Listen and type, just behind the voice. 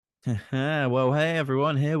Well, hey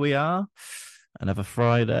everyone, here we are. Another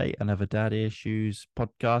Friday, another Daddy Issues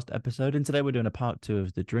podcast episode. And today we're doing a part two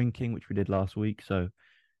of the drinking, which we did last week. So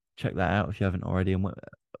check that out if you haven't already. And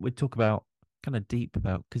we talk about kind of deep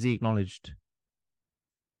about because he acknowledged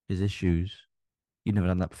his issues. You'd never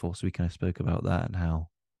done that before, so we kind of spoke about that and how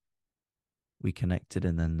we connected,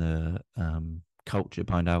 and then the culture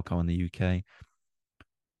behind alcohol in the UK.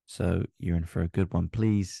 So you're in for a good one.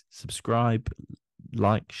 Please subscribe,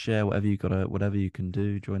 like, share, whatever you can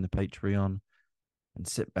do. Join the Patreon and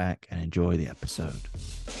sit back and enjoy the episode.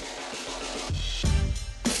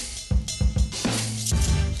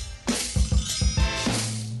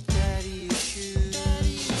 Daddy issues.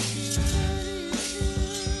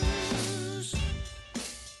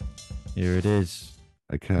 Here it is.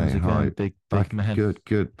 Okay, How's it hi. going, big man?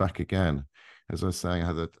 Good. Back again. As I was saying, I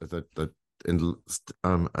had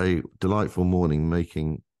a delightful morning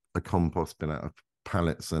making a compost bin out of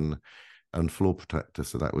pallets and floor protector.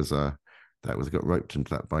 So that was got roped into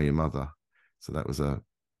that by your mother. So that was You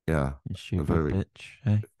a very bitch.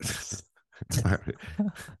 Hey?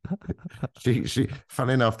 she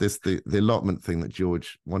funny enough, the allotment thing that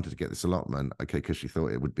George wanted to get this allotment, okay, because she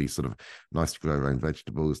thought it would be sort of nice to grow her own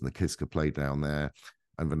vegetables and the kids could play down there.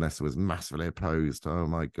 And Vanessa was massively opposed. Oh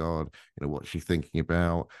my God, what's she thinking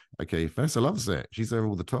about? Okay, Vanessa loves it. She's there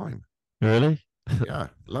all the time. Really? Yeah,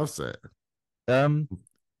 loves it. Um,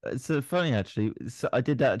 it's so funny actually. So I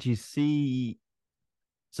did actually see.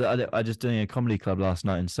 So I just doing a comedy club last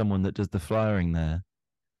night, and someone that does the flyering there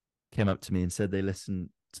came up to me and said they listened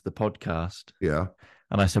to the podcast. Yeah.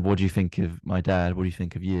 And I said, "What do you think of my dad? What do you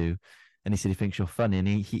think of you?" And he said he thinks you're funny, and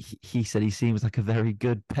he said he seems like a very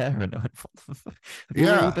good parent. I went, "What the fuck? Have you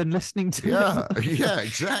really Yeah. been listening to Yeah. it?" Yeah,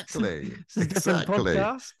 exactly. It's a different Exactly.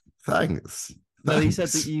 podcast. Thanks. No, he said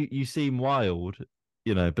that Thanks. you seem wild,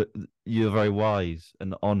 but you're very wise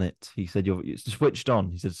and on it. He said you're switched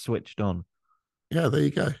on. He said switched on. Yeah, there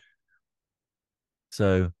you go.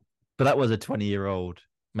 So, but that was a 20-year-old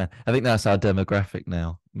man. I think that's our demographic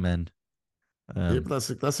now, men. Yeah, but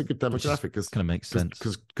that's a good Which is demographic because kind of makes sense.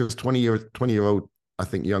 because 20-year-old, I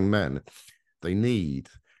think, young men, they're desperate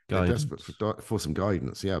Guidance. for some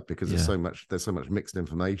guidance. Yeah, because Yeah. there's so much mixed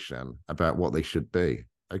information about what they should be.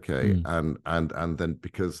 Okay, Mm. and then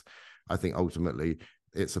because I think ultimately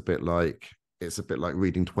it's a bit like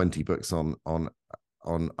reading 20 books on I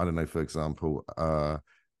don't know, for example,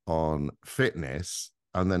 on fitness,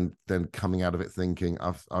 and then coming out of it thinking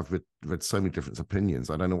I've read so many different opinions,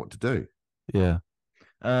 I don't know what to do. Yeah.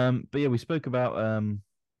 But yeah, we spoke about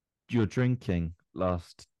your drinking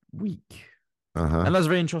last week. Uh-huh. And that's a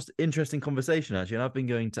very interesting conversation, actually. And I've been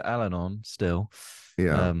going to Al Anon still,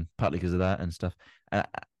 Yeah. partly because of that and stuff. And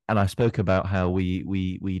I spoke about how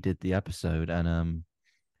we did the episode, and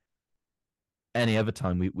any other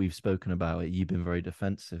time we've spoken about it, you've been very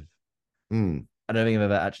defensive. Mm. I don't think I've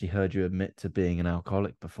ever actually heard you admit to being an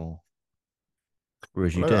alcoholic before,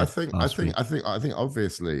 whereas you Well, did last week. I think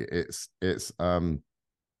obviously it's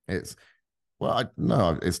well,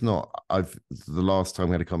 no, it's not. The last time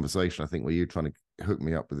we had a conversation, I think, where you trying to hook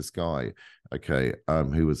me up with this guy, okay,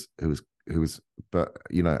 who was, but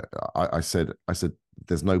I said,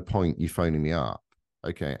 there's no point you phoning me up,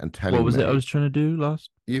 okay, and What telling was it I me was trying to do last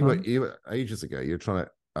time? you were ages ago. You're trying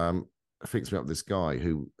to fix me up with this guy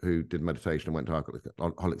who did meditation and went to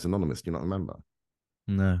Alcoholics Anonymous. Do you not remember?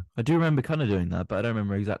 No, I do remember kind of doing that, but I don't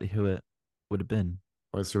remember exactly who it would have been.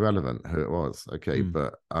 Well, it's irrelevant who it was, okay.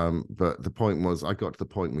 Mm. But the point was, I got to the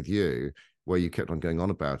point with you where you kept on going on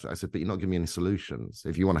about it. I said, but you're not giving me any solutions.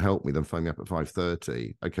 If you want to help me, then phone me up at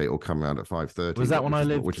 5:30, okay, or come around at 5:30, Was that when I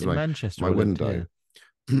lived which is in Manchester my or lived window.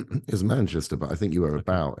 here? Is Manchester, but I think you were Okay.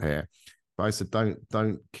 about here. But I said,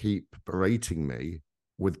 don't keep berating me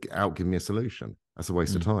without giving me a solution. That's a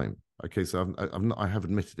waste of Mm. time. Okay, so I have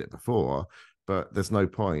admitted it before, but there's no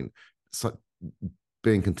point. So,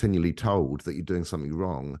 being continually told that you're doing something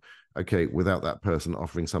wrong, okay, without that person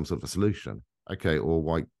offering some sort of a solution, okay, or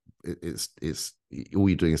why it's all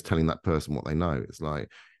you're doing is telling that person what they know. It's like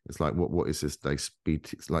what is this day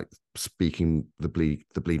speak? It's like speaking the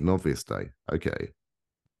bleeding obvious day. Okay.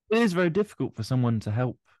 It is very difficult for someone to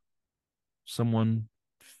help someone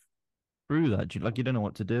through that. Like you don't know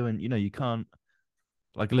what to do, and you can't.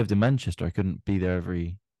 Like I lived in Manchester, I couldn't be there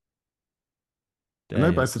every No,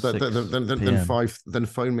 day but I at said six then p.m. then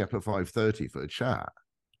phone me up at 5:30 for a chat.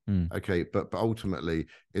 Mm. Okay, but ultimately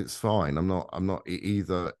it's fine. I'm not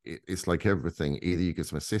either. It's like everything. Either you get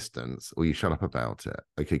some assistance or you shut up about it.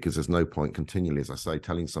 Okay, because there's no point continually, as I say,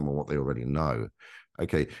 telling someone what they already know.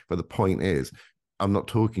 Okay, but the point is, I'm not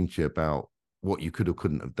talking to you about what you could or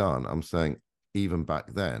couldn't have done. I'm saying even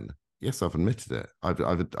back then, Yes, I've admitted it.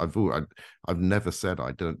 I've never said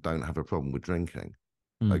I don't have a problem with drinking.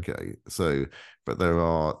 Mm, Okay, so but there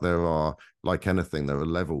are like anything, there are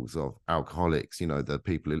levels of alcoholics. You know, the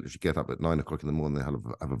people who literally get up at 9 o'clock in the morning, they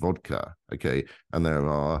have a vodka. Okay, and there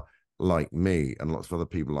are like me and lots of other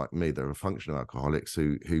people like me. There are functional alcoholics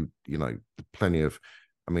who you know, plenty of.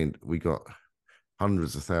 I mean, we got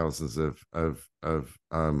hundreds of thousands of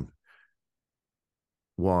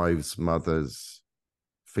wives, mothers,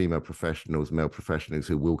 female professionals, male professionals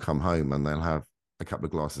who will come home and they'll have a couple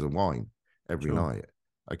of glasses of wine every sure. night.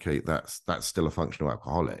 Okay, that's still a functional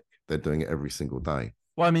alcoholic. They're doing it every single day.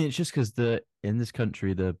 Well, I mean, it's just because in this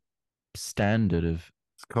country the standard of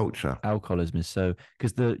It's culture. alcoholism is so,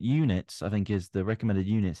 because the units, I think, is the recommended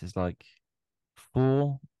units is like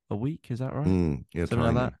 4 a week. Is that right? Yeah, Something like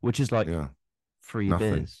tiny. that, which is like Yeah, 3 beers.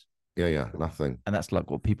 nothing. Yeah, nothing. And that's like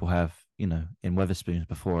what people have, in Weatherspoons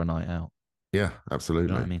before a night out. Yeah, You know what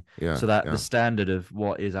absolutely. I mean? Yeah, So that the yeah. standard of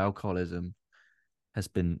what is alcoholism has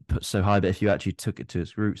been put so high. But if you actually took it to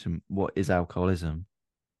its roots and what is alcoholism,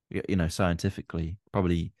 scientifically,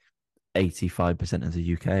 probably 85% of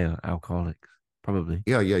the UK are alcoholics. Probably.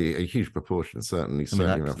 Yeah. A huge proportion, certainly, I mean,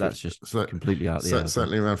 certainly around that's 50. just completely out of the air.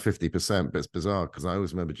 Certainly around 50%. But it's bizarre because I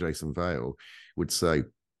always remember Jason Vale would say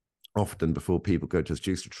often before people go to a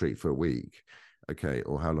juice retreat for a week, okay,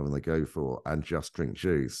 or how long they go for, and just drink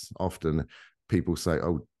juice. Often people say,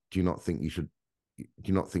 "Oh, do you not think you should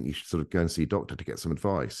sort of go and see a doctor to get some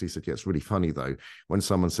advice?" He said, "Yeah, it's really funny though when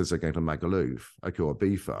someone says they're going to Magaluf, okay, or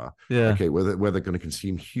Bifa, Yeah, okay, where they're going to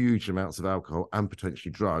consume huge amounts of alcohol and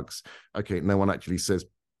potentially drugs, okay, no one actually says."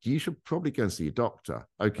 You should probably go and see a doctor.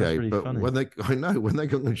 that's Okay. really But funny. I know when they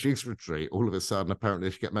go on a juice retreat, all of a sudden, apparently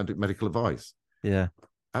they should get medical advice. Yeah,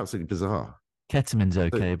 Absolutely bizarre. ketamine's So,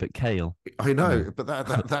 okay, but kale, I you know. know, but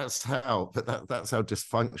that's how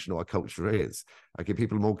dysfunctional our culture is. Okay,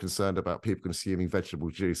 people are more concerned about people consuming vegetable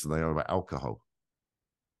juice than they are about alcohol.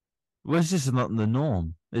 Well, it's just not the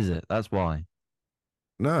norm, is it? That's why.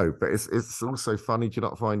 No, but it's also funny. Do you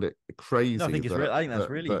not find it No, I crazy think it's real. that I think that's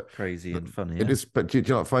that really that, crazy that and funny. it Yeah. is? But do you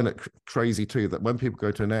not find it crazy too that when people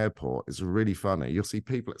go to an airport, it's really funny. You'll see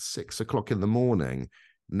people at 6 o'clock in the morning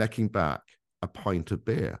necking back a pint of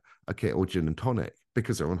beer, okay, or gin and tonic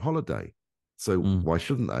because they're on holiday. So Mm. why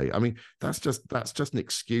shouldn't they? I mean, that's just an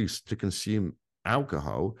excuse to consume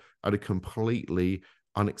alcohol at a completely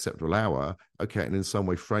unacceptable hour, okay, and in some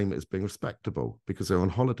way frame it as being respectable because they're on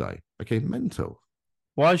holiday. Okay, mental.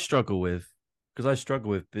 Well, I struggle with because I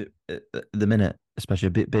struggle with the minute, especially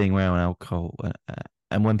a bit being around alcohol,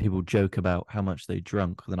 and when people joke about how much they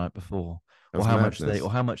drunk the night before, That's madness.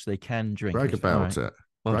 or how much they can drink. Brag It's all about right. it.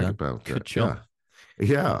 Well Brag done. about it. Good job. Yeah.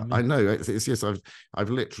 Yeah, I I mean, know. It's yes. I've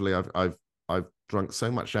literally I've drunk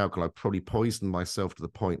so much alcohol. I've probably poisoned myself to the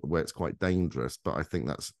point where it's quite dangerous. But I think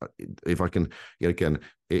that's if I can. Again,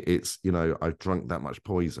 it's I've drunk that much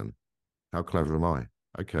poison. How clever am I?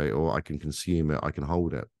 Okay, or I can consume it. I can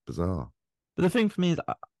hold it. Bizarre. but the thing for me is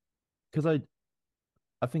because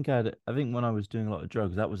I think when I was doing a lot of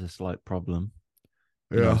drugs, that was a slight problem.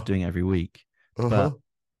 I was Yeah. doing it every week, Uh-huh. but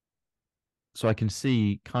so I can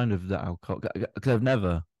see kind of the alcohol because I've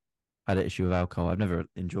never had an issue with alcohol. I've never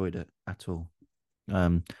enjoyed it at all.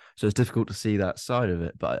 So it's difficult to see that side of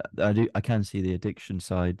it, but I can see the addiction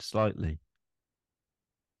side slightly.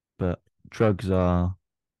 But drugs are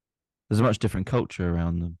there's a much different culture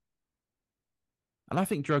around them, and I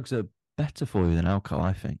think drugs are better for you than alcohol.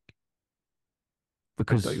 I think I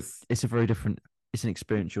because don't. it's a very different. It's an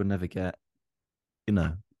experience you'll never get. You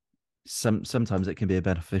know, sometimes it can be a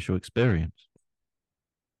beneficial experience.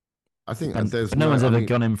 I think And there's but no no. one's I ever mean,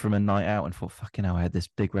 gone in from a night out and thought, "Fucking hell, I had this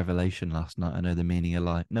big revelation last night. I know the meaning of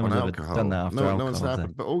life." No on one's ever done alcohol. that after No one's alcohol, have they?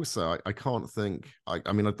 happened. But also, I can't think.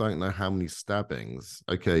 I mean, I don't know how many stabbings,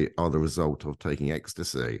 okay, are the result of taking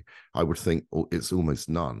ecstasy. I would think it's almost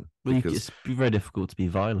none Well, because it's very difficult to be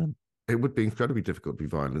violent. it would be incredibly difficult to be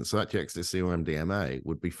violent. So actually, ecstasy or MDMA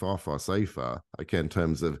would be far, far safer, okay, in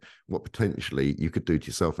terms of what potentially you could do to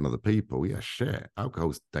yourself and other people. Yeah, shit.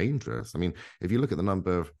 Alcohol's dangerous. I mean, if you look at the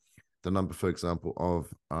number, for example,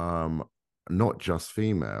 of not just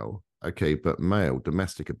female, okay, but male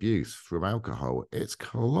domestic abuse through alcohol, it's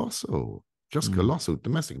colossal. Just Mm. colossal.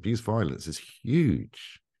 Domestic abuse violence is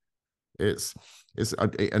huge. It's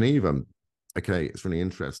and even okay, it's really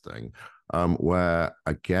interesting. Where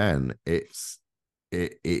again, it's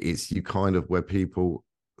you kind of where people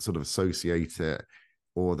sort of associate it,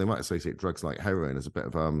 or they might associate drugs like heroin as a bit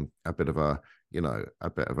of a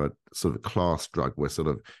sort of class drug where sort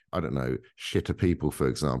of I don't know shitter people, for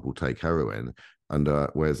example, take heroin, and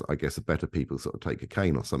whereas I guess the better people sort of take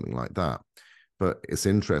cocaine or something like that. But it's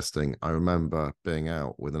interesting. I remember being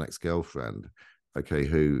out with an ex-girlfriend, okay,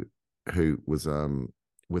 who was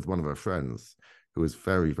with one of her friends who was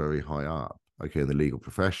very, very high up, okay, in the legal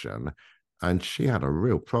profession, and she had a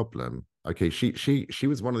real problem. Okay, she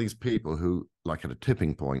was one of these people who like had a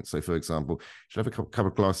tipping point. So, for example, she'd have a couple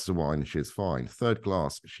of glasses of wine, and she was fine. Third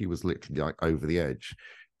glass, she was literally like over the edge,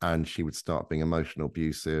 and she would start being emotional,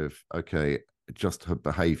 abusive. Okay, just her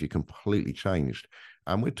behavior completely changed.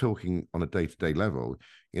 And we're talking on a day-to-day level.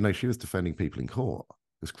 You know, she was defending people in court.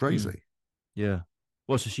 It's crazy. Yeah.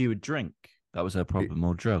 Well, so she would drink. That was her problem,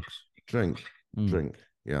 or drugs. Drink, drink.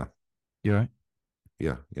 Yeah, You right?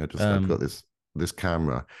 yeah. Just I've got this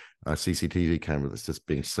camera, a CCTV camera that's just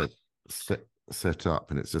being set up,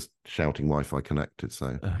 and it's just shouting Wi-Fi connected.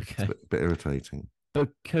 So it's Okay. a bit irritating. But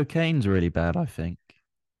cocaine's really bad, I think.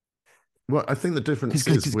 Well, I think the difference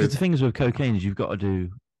Because is the with things with cocaine is you've got to do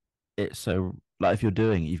it so like if you're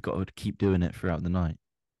doing it, you've got to keep doing it throughout the night.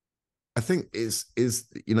 I think is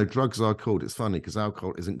you know, drugs are called. It's funny because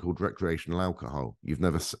alcohol isn't called recreational alcohol. You've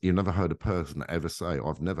never heard a person ever say, or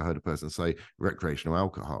I've never heard a person say recreational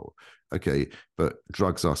alcohol. Okay, but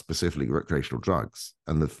drugs are specifically recreational drugs,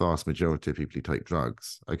 and the vast majority of people who take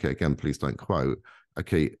drugs, okay, again, please don't quote.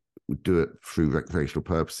 Okay, we do it through recreational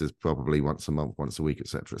purposes, probably once a month, once a week,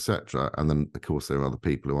 etc., etc. And then, of course, there are other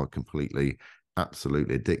people who are completely,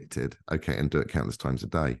 absolutely addicted. Okay, and do it countless times a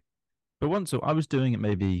day. But once I was doing it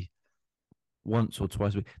maybe once or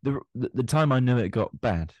twice a week. The time I knew it got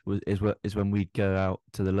bad is when we'd go out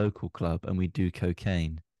to the local club and we'd do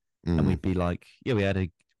cocaine and Mm. we'd be like, yeah,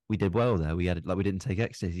 we did well there. We had like we didn't take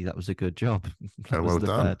ecstasy. That was a good job. That Oh, was well the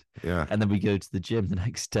done. bad. Yeah, And then we go to the gym the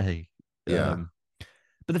next day. yeah.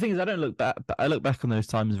 But the thing is, I don't look back. But I look back on those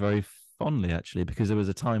times very fondly actually because there was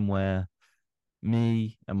a time where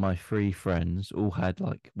me and my three friends all had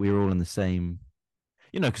like we were all in the same.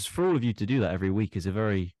 Because for all of you to do that every week is a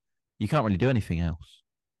very you can't really do anything else.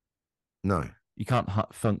 No, You can't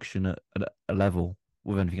function at a level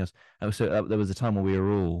with anything else. And so there was a time where we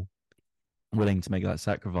were all willing to make that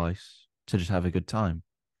sacrifice to just have a good time.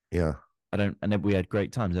 yeah. And then we had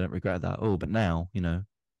great times. I don't regret that at all. But now,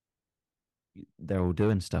 they're all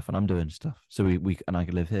doing stuff and I'm doing stuff. So we and I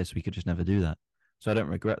could live here, so we could just never do that. So I don't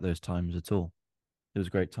regret those times at all. It was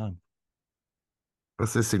a great time. I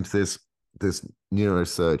was listening to this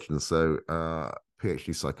neurosurgeon, so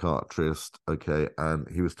PhD psychiatrist, okay, and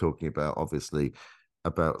he was talking about obviously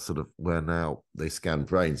about sort of where now they scan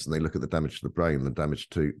brains and they look at the damage to the brain, the damage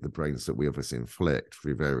to the brains that we obviously inflict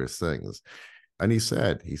through various things. And he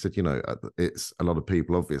said, it's a lot of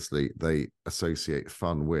people, obviously, they associate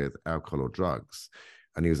fun with alcohol or drugs.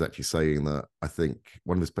 And he was actually saying that I think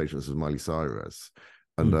one of his patients was Miley Cyrus.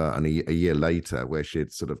 And a year later, where she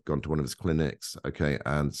had sort of gone to one of his clinics, okay,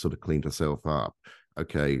 and sort of cleaned herself up,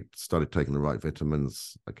 okay, started taking the right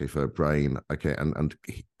vitamins, okay, for her brain, okay, and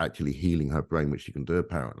actually healing her brain, which she can do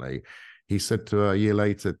apparently. He said to her a year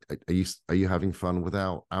later, are you having fun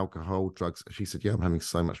without alcohol, drugs? She said, yeah, I'm having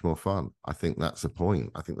so much more fun. I think that's the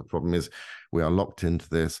point. I think the problem is we are locked into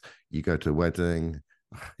this. You go to a wedding,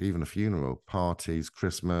 even a funeral, parties,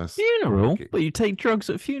 Christmas. Funeral? Okay. But you take drugs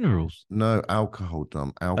at funerals? No, alcohol,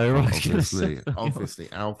 dumb. Oh, Alcohol, right, obviously, funerals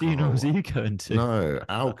alcohol. are you going to? No,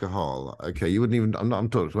 alcohol. Okay, you wouldn't even. I'm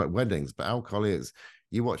talking about weddings, but alcohol is.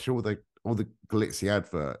 You watch all the glitzy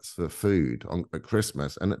adverts for food at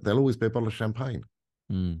Christmas, and there'll always be a bottle of champagne.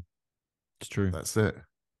 It's true. That's it.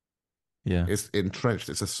 Yeah. It's entrenched.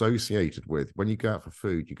 It's associated with when you go out for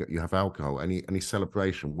food. You have alcohol. Any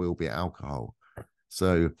celebration will be alcohol.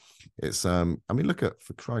 So it's I mean, look at,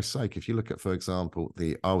 for Christ's sake, if you look at, for example,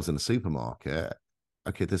 I was in a supermarket.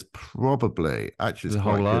 Okay, there's probably actually The it's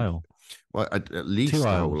quite whole good. aisle. Well, at least Two the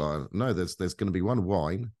aisles. whole aisle. No, there's going to be one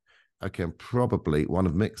wine. Okay, and probably one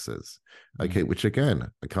of mixers. Okay, which again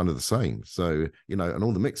are kind of the same. So and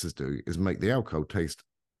all the mixers do is make the alcohol taste.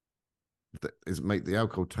 Make the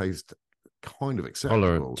alcohol taste kind of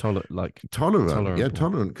acceptable. Tolerant, yeah, Tolerable.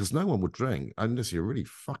 tolerant, because no one would drink unless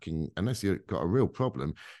unless you've got a real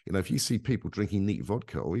problem. If you see people drinking neat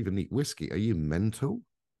vodka or even neat whiskey, are you mental?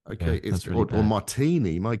 Okay, Yeah, it's that's really or bad.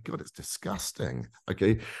 martini. My God, it's disgusting.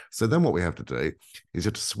 Okay, so then what we have to do is you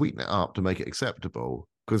have to sweeten it up to make it acceptable.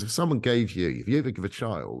 Because if you ever give a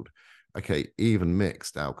child, okay, even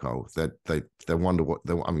mixed alcohol, they wonder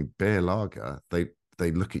beer lager,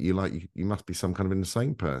 they look at you like you must be some kind of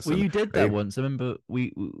insane Well, person. you did that once. I remember But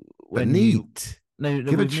when you neat. no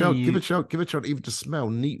Give a with me child, you give a child even to smell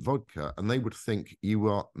neat vodka, and they would think you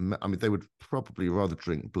are. I mean, they would probably rather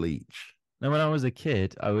drink bleach. no when I was a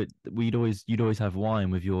kid you'd always have wine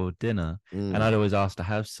with your dinner and Mm. I'd always ask to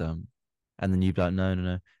have some and then you'd be like no,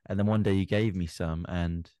 and then one day you gave me some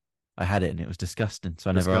and I had it and it was disgusting, so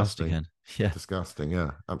I never asked Disgusting. again. Yeah, Disgusting. Yeah,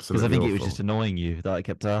 because I absolutely think it was awful. just annoying you that I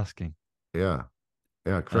kept asking. Yeah,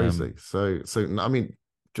 yeah, Um, crazy. So I mean,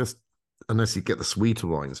 just unless you get the sweeter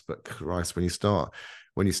wines, but Christ, when you start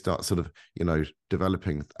sort of,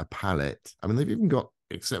 developing a palate. I mean, they've even got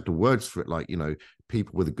accepted words for it, like,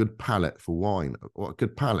 people with a good palate for wine. What a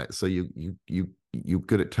good palate. So you're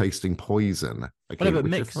good at tasting poison. but no, Okay, but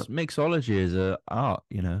which if mixology is a art.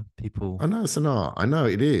 I People. know it's an art. I know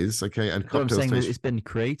it is. Okay, and But I'm cocktails saying that taste. it's been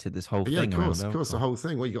created. This whole Yeah, thing around of course, the alcohol. whole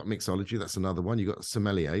thing. Well, you got mixology, that's another one. You got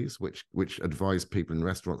sommeliers, which advise people in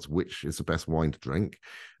restaurants which is the best wine to drink.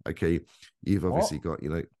 Okay, you've What? obviously got,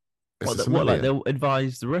 it's a What? Like sommelier. they'll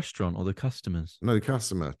advise the restaurant or the customers. No, the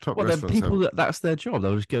customer. Top What? Then restaurants have. people that's their job.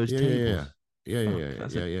 They'll just go to Yeah, yeah, yeah. tables. Yeah, yeah, Fuck, yeah,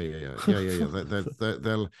 that's yeah, a. yeah, yeah, yeah, yeah, yeah, yeah.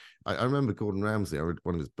 They'll. I remember Gordon Ramsay. I read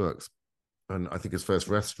one of his books, and I think his first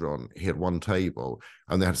restaurant, he had one table,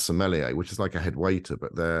 and they had a sommelier, which is like a head waiter,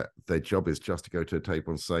 but their job is just to go to a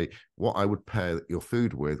table and say, what I would pair your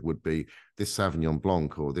food with would be this Sauvignon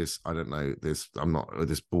Blanc or this, I don't know, this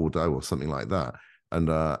Bordeaux or something like that.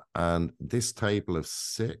 And this table of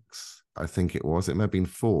six, I think it may have been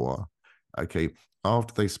four. Okay,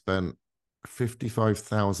 after they spent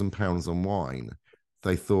 £55,000 on wine,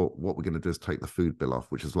 they thought, what we're going to do is take the food bill off,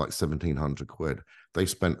 which is like 1,700 quid. They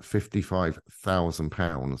spent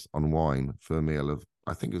 £55,000 on wine for a meal of,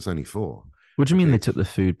 I think it was only four. What do you mean Okay, they took the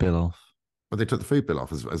food bill off? but they took the food bill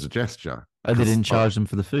off as a gesture. Oh, they didn't charge them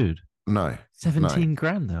for the food. No, no, 17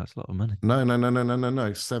 grand though. That's a lot of money. no,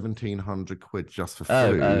 1,700 quid just for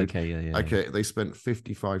Oh, food. okay, yeah. Okay, they spent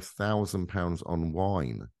 £55,000 on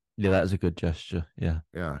wine. Yeah, that is a good gesture. Yeah.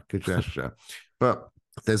 Yeah, good gesture. But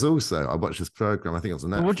there's also, I watched this program, I think it was on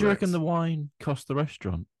Netflix. What do you reckon the wine cost the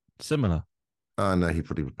restaurant? Similar. No, he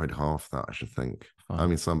probably paid half that, I should think. Fine. I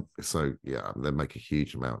mean, they make a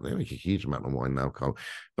huge amount. They make a huge amount of wine and alcohol.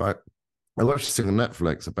 But I watched this thing on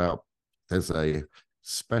Netflix about there's a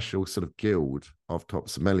special sort of guild of top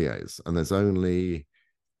sommeliers, and there's only,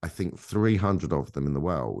 I think, 300 of them in the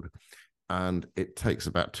world. And it takes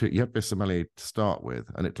about you have to be a sommelier to start with,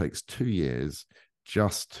 and it takes 2 years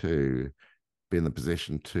just to be in the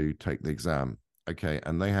position to take the exam. Okay.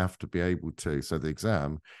 And they have to be able to, so the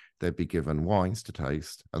exam, they'd be given wines to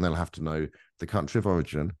taste, and they'll have to know the country of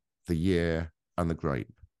origin, the year, and the grape.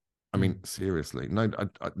 I mean, seriously, no,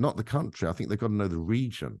 not the country. I think they've got to know the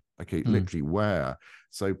region. Okay, literally where.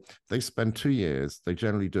 So they spend 2 years. They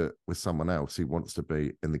generally do it with someone else who wants to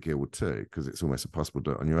be in the guild too, because it's almost impossible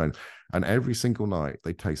to do it on your own. And every single night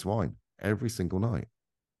they taste wine. Every single night.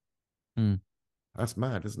 That's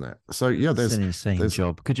mad, isn't it? So yeah, it's an insane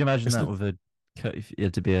job. Could you imagine that with if you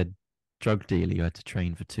had to be a drug dealer, you had to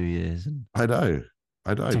train for 2 years? And I know,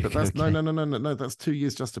 but that's okay. no. That's 2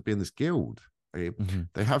 years just to be in this guild.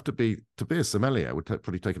 They have to be a sommelier. Would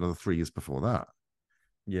probably take another 3 years before that.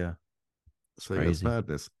 Yeah. So it's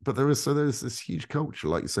madness. But there's this huge culture,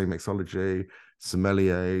 like you say, mixology,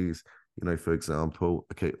 sommeliers, for example,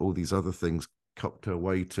 okay, all these other things, cocktail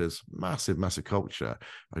waiters, massive culture.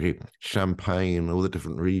 Okay, champagne, all the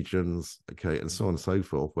different regions, okay, and so on and so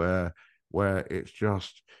forth, where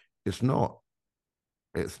it's not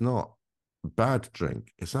bad to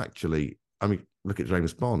drink. It's actually, I mean, look at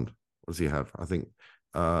James Bond. What does he have? I think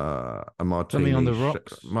a martini. Something on the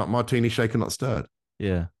rocks. Martini shaken, not stirred.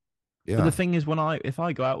 Yeah. Yeah. But the thing is, if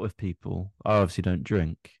I go out with people, I obviously don't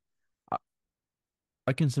drink.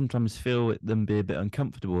 I can sometimes feel them be a bit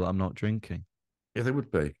uncomfortable that I'm not drinking. Yeah, they would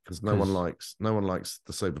be, because no one likes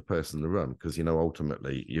the sober person in the room, because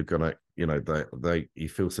ultimately you're gonna, you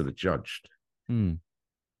feel sort of judged. It's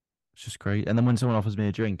just great. And then when someone offers me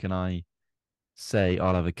a drink and I say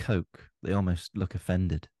I'll have a Coke, they almost look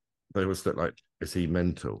offended. They always look like, is he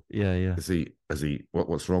mental? Yeah. Is he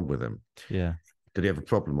what's wrong with him? Yeah. Did he have a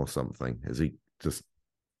problem or something? Is he just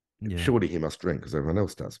surely he must drink because everyone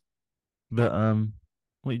else does. But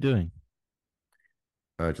what are you doing?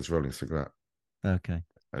 Just rolling a cigarette. Okay.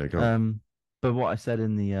 There you go. But what I said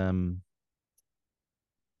in the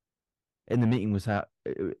meeting was how.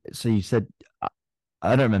 So you said,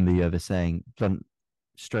 I don't remember you ever saying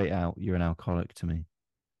straight out, you're an alcoholic to me.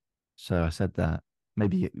 So I said that.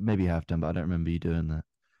 Maybe you have done, but I don't remember you doing that.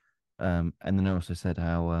 And then I also said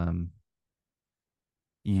how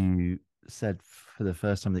you said for the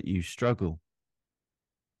first time that you struggle.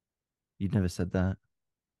 You'd never said that.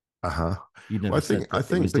 Well, I think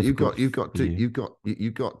that you've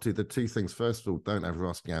got to the two things. First of all, don't ever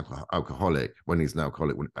ask an alcoholic when he's an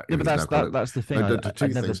alcoholic. But that's the thing. No, two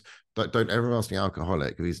things. Don't ever ask an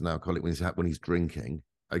alcoholic if he's an alcoholic when he's drinking.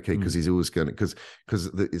 Okay, because he's always going to, because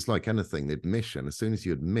it's like anything, the admission, as soon as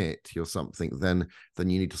you admit you're something, then you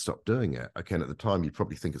need to stop doing it. Okay, and at the time you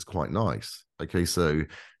probably think it's quite nice. Okay, so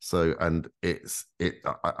and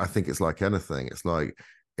I think it's like anything. It's like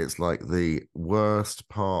the worst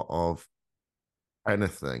part of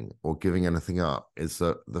anything or giving anything up is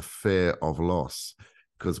the fear of loss,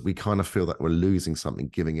 because we kind of feel that we're losing something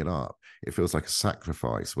giving it up. It feels like a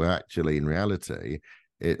sacrifice, where actually in reality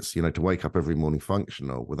it's, you know, to wake up every morning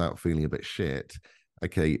functional without feeling a bit shit,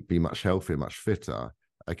 okay, be much healthier, much fitter,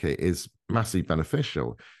 okay, is massively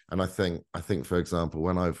beneficial. And I think for example,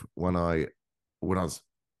 when I was,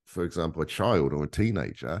 for example, a child or a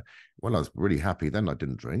teenager, well, I was really happy then I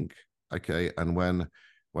didn't drink. Okay, and when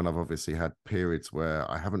I've obviously had periods where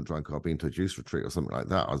I haven't drunk or I've been to a juice retreat or something like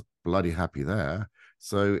that, I was bloody happy there.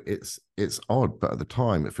 So it's odd, but at the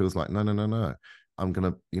time it feels like no. I'm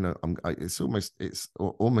gonna, you know, it's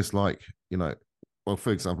almost like, you know, well,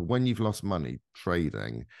 for example, when you've lost money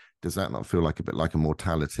trading, does that not feel like a bit like a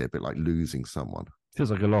mortality, a bit like losing someone?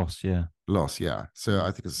 Feels like a loss, yeah. Loss, yeah. So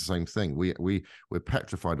I think it's the same thing. We're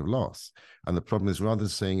petrified of loss, and the problem is, rather than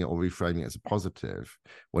seeing it or reframing it as a positive,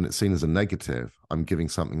 when it's seen as a negative, I'm giving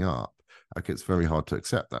something up. Okay, it's very hard to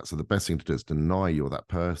accept that. So the best thing to do is deny you're that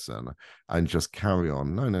person and just carry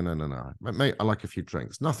on. No. Mate, I like a few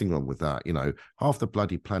drinks. Nothing wrong with that. You know, half the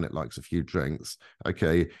bloody planet likes a few drinks.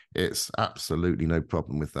 Okay, it's absolutely no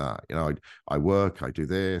problem with that. You know, I work, I do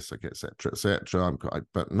this, okay, etc., etc.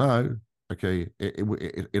 But no, okay,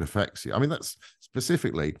 it affects you. I mean, that's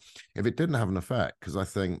specifically if it didn't have an effect, because I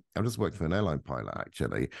think I just worked for an airline pilot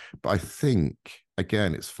actually, but I think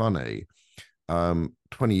again, it's funny.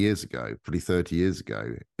 20 years ago, probably 30 years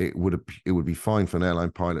ago, it would be fine for an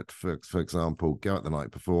airline pilot to, for example, go out the night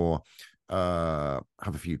before, have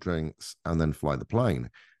a few drinks, and then fly the plane.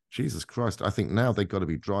 Jesus Christ, I think now they've got to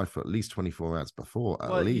be dry for at least 24 hours before, at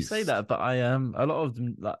Well, you say least. that, but I a lot of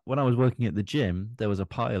them, like when I was working at the gym, there was a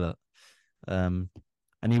pilot, um,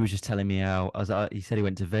 and he was just telling me how he said he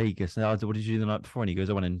went to Vegas, and I was, what did you do the night before? And he goes,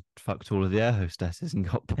 I went and fucked all of the air hostesses and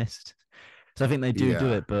got pissed. So I think they do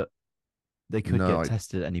Yeah. it, but they could No, get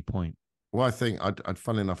tested at any point. well, I think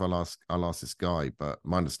funnily enough, I'll ask this guy, but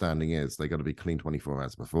my understanding is they got to be clean 24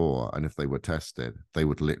 hours before. And if they were tested,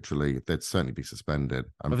 they'd certainly be suspended.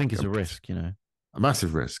 I think it's a risk, you know. A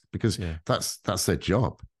massive risk, because Yeah. that's their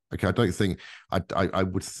job. Okay. I don't think, I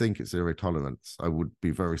would think it's zero tolerance. I would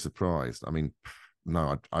be very surprised. I mean,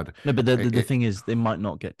 no, No, but the thing is, they might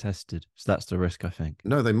not get tested, so that's the risk, I think.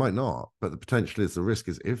 no, they might not, but the potential is, the risk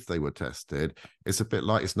is if they were tested, it's a bit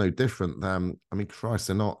like, it's no different than, I mean,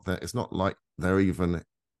 Christ, it's not like they're even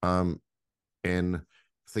in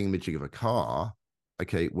thingamajig of a car,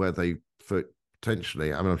 okay, where they, for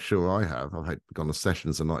potentially, I mean, I'm sure I've had gone to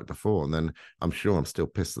sessions the night before, and then I'm sure I'm still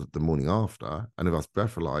pissed the morning after. And if I was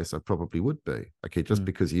breathalyzed, I probably would be. Okay, just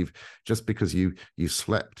because you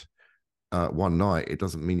slept one night, it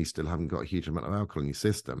doesn't mean you still haven't got a huge amount of alcohol in your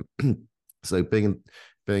system. So being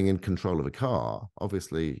in control of a car,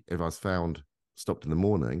 obviously, if I was found stopped in the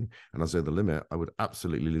morning and I was over the limit, I would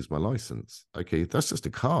absolutely lose my license. Okay, that's just a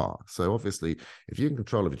car. So obviously, if you're in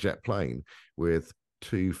control of a jet plane with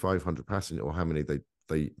 500 passengers, or how many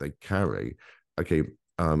they carry, okay,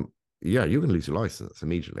 yeah, you're going to lose your license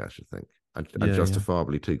immediately, I should think, and Yeah,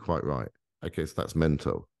 justifiably too. Quite right. Okay, so that's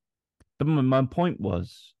mental. but my point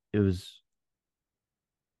was, it was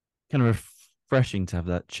kind of refreshing to have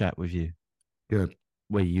that chat with you Good.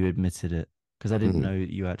 where you admitted it, because I didn't Mm. know that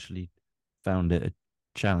you actually found it a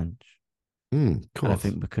challenge. Of And I course.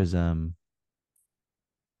 think because I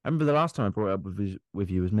remember the last time I brought it up with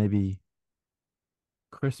you was maybe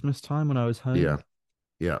Christmas time when I was Yeah. home,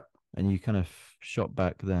 Yeah. and you kind of shot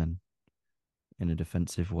back then in a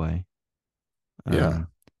defensive way. Yeah.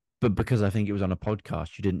 But because I think it was on a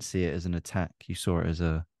podcast, you didn't see it as an attack. You saw it as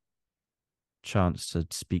a chance to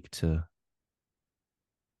speak to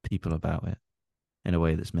people about it in a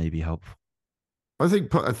way that's maybe helpful. I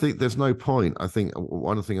think there's no point. I think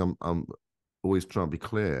one thing I'm always trying to be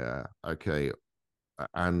clear. Okay,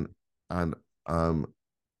 and and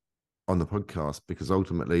on the podcast, because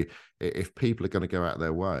ultimately, if people are going to go out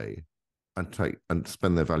their way and take and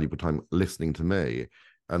spend their valuable time listening to me,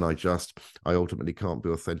 and I ultimately can't be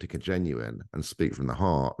authentic and genuine and speak from the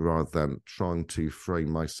heart, rather than trying to frame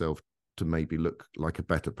myself to maybe look like a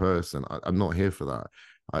better person. I'm not here for that.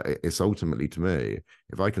 It's ultimately, to me,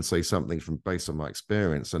 if I can say something from based on my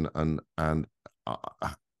experience, and I,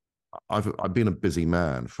 I've been a busy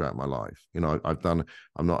man throughout my life. You know, I've done.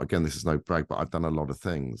 I'm not, again, this is no brag, but I've done a lot of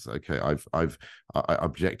things. Okay, I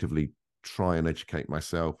objectively try and educate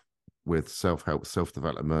myself with self help, self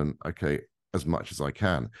development. Okay, as much as I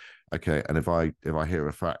can. Okay, and if I hear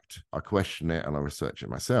a fact, I question it and I research it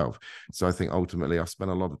myself. So I think ultimately I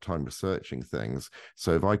spend a lot of time researching things.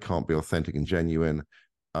 So if I can't be authentic and genuine,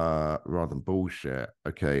 rather than bullshit,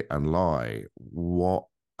 okay, and lie, what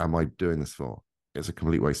am I doing this for? It's a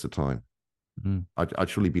complete waste of time. Mm. I'd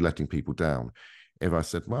surely be letting people down if I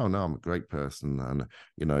said, well, no, I'm a great person and,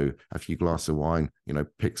 a few glasses of wine,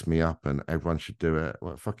 picks me up and everyone should do it.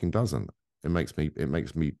 Well, it fucking doesn't. It makes me,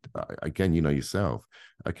 again, yourself.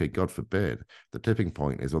 Okay, God forbid. The tipping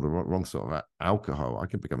point is, or the wrong sort of alcohol. I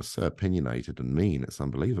can become so opinionated and mean. It's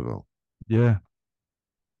unbelievable. Yeah.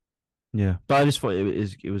 Yeah. But I just thought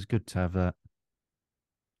it was good to have that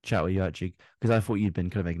chat with you actually, because I thought you'd been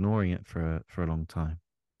kind of ignoring it for a long time.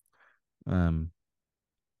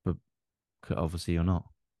 But obviously you're not.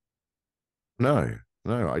 No,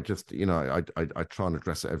 no, I just, I try and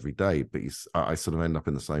address it every day, but I sort of end up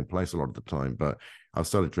in the same place a lot of the time. But I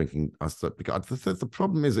started drinking. Because the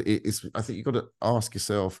problem is I think you've got to ask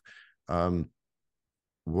yourself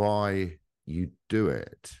why you do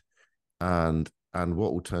it and what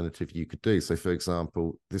alternative you could do. So, for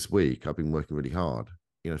example, this week I've been working really hard,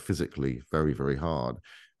 physically very, very hard.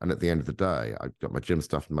 And at the end of the day, I've got my gym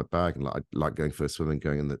stuff in my bag and I like going for a swim and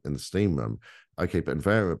going in the steam room. Okay, but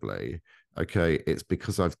invariably, okay, it's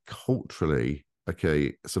because I've culturally,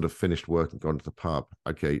 okay, sort of finished work and gone to the pub,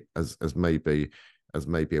 okay, as maybe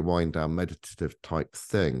a wind down meditative type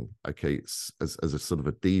thing, okay, as a sort of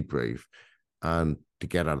a debrief and to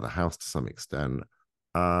get out of the house to some extent.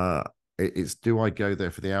 It's do I go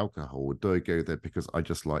there for the alcohol or do I go there because I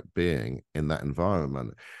just like being in that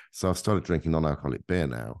environment? So I've started drinking non-alcoholic beer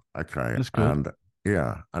now. Okay. That's good. And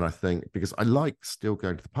yeah. And I think because I like still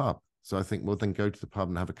going to the pub. So I think, well, then go to the pub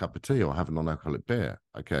and have a cup of tea or have a non-alcoholic beer.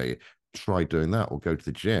 Okay. Try doing that or go to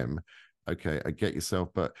the gym. Okay. I get yourself.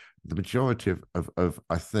 But the majority of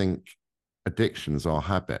I think addictions are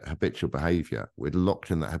habitual behavior. We're locked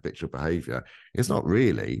in that habitual behavior. It's not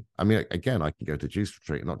really. I mean, again, I can go to juice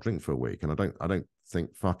retreat and not drink for a week, and I don't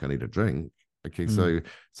think fuck I need a drink. Okay, Mm.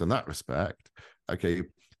 so in that respect, okay,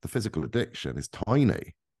 the physical addiction is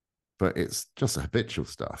tiny, but it's just a habitual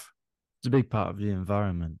stuff. It's a big part of the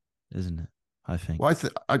environment, isn't it? I think. Well,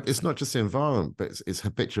 it's not just the environment, but it's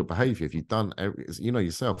habitual behavior. If you've done,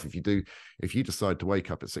 yourself, if you decide to wake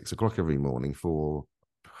up at 6 o'clock every morning for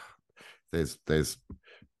there's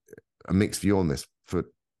a mixed view on this for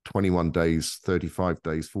 21 days, 35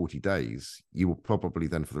 days, 40 days, you will probably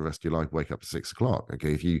then for the rest of your life wake up at 6 o'clock.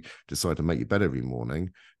 Okay. If you decide to make your bed every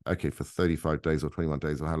morning, okay, for 35 days or 21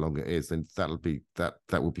 days or how long it is, then that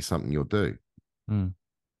will be something you'll do. Mm.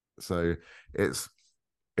 So it's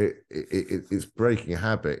breaking a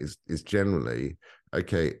habit is generally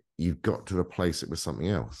okay, you've got to replace it with something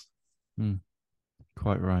else. Mm.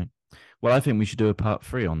 Quite right. Well, I think we should do a part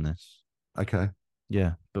 3 on this. Okay.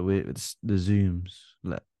 Yeah, but it's the Zoom's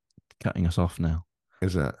cutting us off now,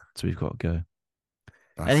 Is it? so we've got to go.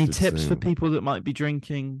 Any Bastard tips for Zoom. people that might be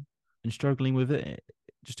drinking and struggling with it?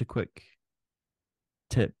 Just a quick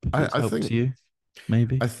tip that's I helped think you,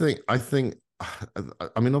 maybe. I think I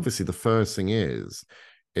mean obviously the first thing is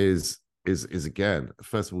again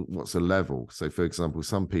first of all what's a level. So for example,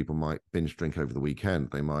 some people might binge drink over the weekend.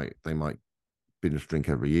 They might binge drink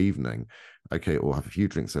every evening, okay, or have a few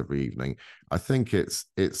drinks every evening. I think it's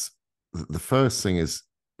the first thing is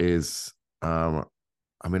I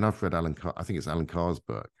mean I've read I think it's Alan Carr's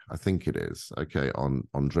book. I think it is okay on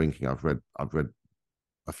drinking. I've read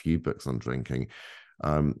a few books on drinking,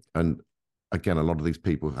 and again, a lot of these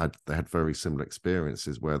people had very similar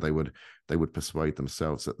experiences where they would persuade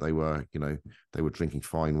themselves that they were drinking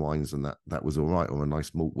fine wines and that was all right, or a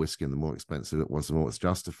nice malt whiskey, and the more expensive it was, the more it's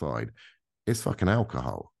justified. It's fucking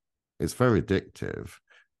alcohol. It's very addictive,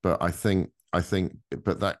 but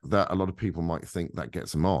but that a lot of people might think that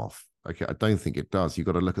gets them off. Okay, I don't think it does. You've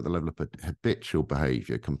got to look at the level of habitual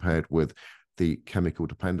behavior compared with the chemical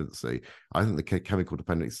dependency. I think the chemical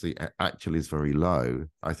dependency actually is very low.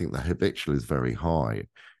 I think the habitual is very high.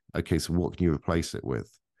 Okay, so what can you replace it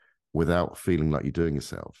with without feeling like you're doing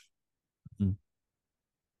yourself? Mm,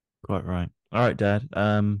 quite right. All right, Dad.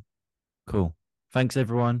 Cool. Thanks,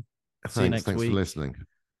 everyone. See you next Thanks for week. listening.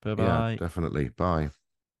 Bye Yeah, bye. definitely. Bye.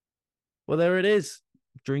 Well, there it is.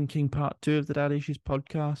 Drinking part 2 of the Dad Issues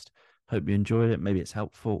podcast. Hope you enjoyed it. Maybe it's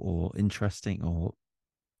helpful or interesting or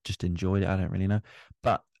just enjoyed it. I don't really know.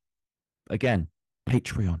 But again,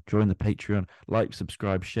 Patreon. Join the Patreon. Like,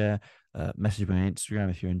 subscribe, share. Message me on Instagram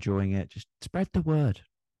if you're enjoying it. Just spread the word.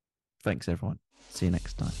 Thanks, everyone. See you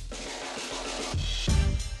next time.